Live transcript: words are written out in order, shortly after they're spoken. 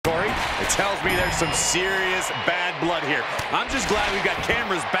It tells me there's some serious bad blood here. I'm just glad we've got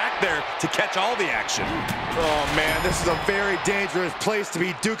cameras back there to catch all the action. Oh, man, this is a very dangerous place to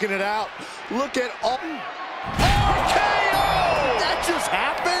be duking it out. Look at all... RKO! That just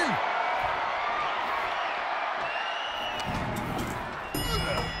happened?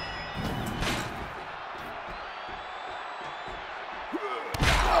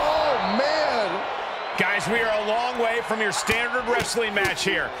 Oh, man! Guys, we are a long way from your standard wrestling match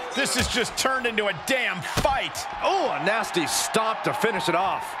here. This has just turned into a damn fight. Oh, a nasty stop to finish it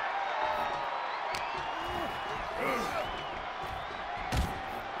off.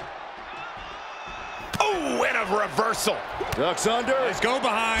 Oh, and a reversal. Ducks under. Let's go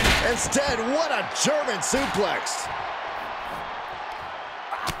behind. Instead, what a German suplex.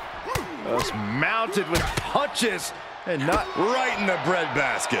 Just mounted with punches and not Right in the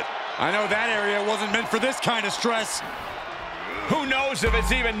breadbasket. I know that area wasn't meant for this kind of stress. Who knows if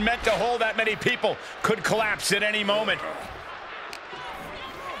it's even meant to hold that many people? Could collapse at any moment.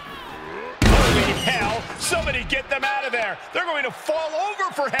 Holy hell! Somebody get them out of there! They're going to fall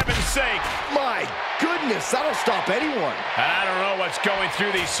over, for heaven's sake! My goodness, that'll stop anyone. And I don't know what's going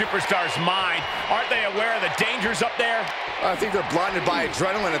through these superstars' mind. Aren't they aware of the dangers up there? I think they're blinded by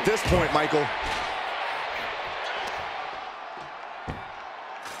adrenaline at this point, Michael.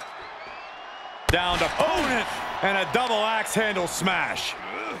 Down to opponent and a double axe handle smash.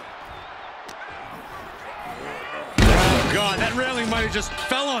 Oh, God, that railing might have just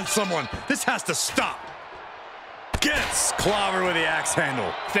fell on someone. This has to stop. Gets clobbered with the axe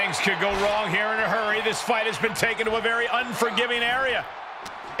handle. Things could go wrong here in a hurry. This fight has been taken to a very unforgiving area.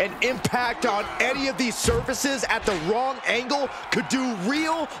 An impact on any of these surfaces at the wrong angle could do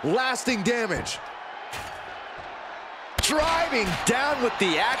real, lasting damage. Driving down with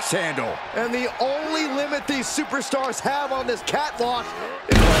the axe handle. And the only limit these superstars have on this catwalk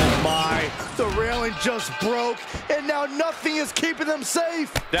is, oh my, the railing just broke, and now nothing is keeping them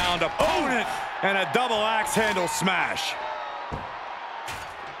safe. Down to opponent and a double axe handle smash.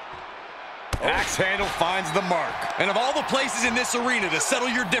 Axe handle finds the mark. And of all the places in this arena to settle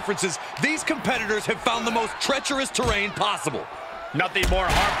your differences, these competitors have found the most treacherous terrain possible. Nothing more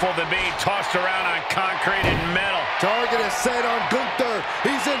harmful than being tossed around on concrete and metal. Target is set on Gunther.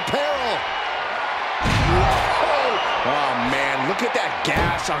 He's in peril. Oh, man, look at that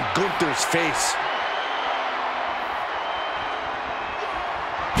gash on Gunther's face.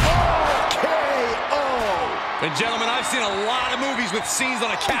 RKO! And gentlemen, I've seen a lot of movies with scenes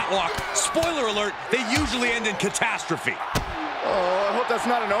on a catwalk. Spoiler alert, they usually end in catastrophe. Oh, I hope that's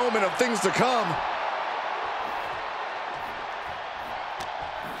not an omen of things to come.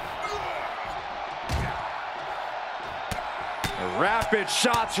 Rapid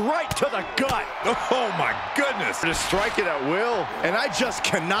shots right to the gut. Oh my goodness. Just strike it at will. And I just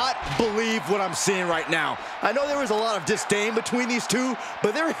cannot believe what I'm seeing right now. I know there was a lot of disdain between these two,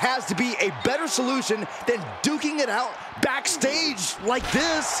 but there has to be a better solution than duking it out backstage like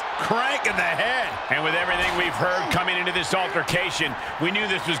this. Crank in the head. And with everything we've heard coming into this altercation, we knew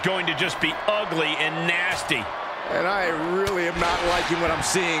this was going to just be ugly and nasty. And I really am not liking what I'm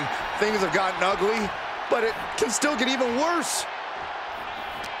seeing. Things have gotten ugly, but it can still get even worse.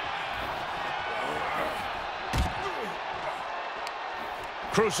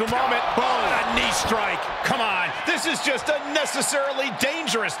 Crucial moment. Boom. A knee strike. Come on. This is just unnecessarily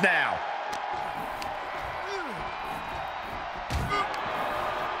dangerous now.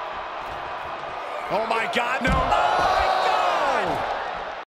 Oh, my God. No.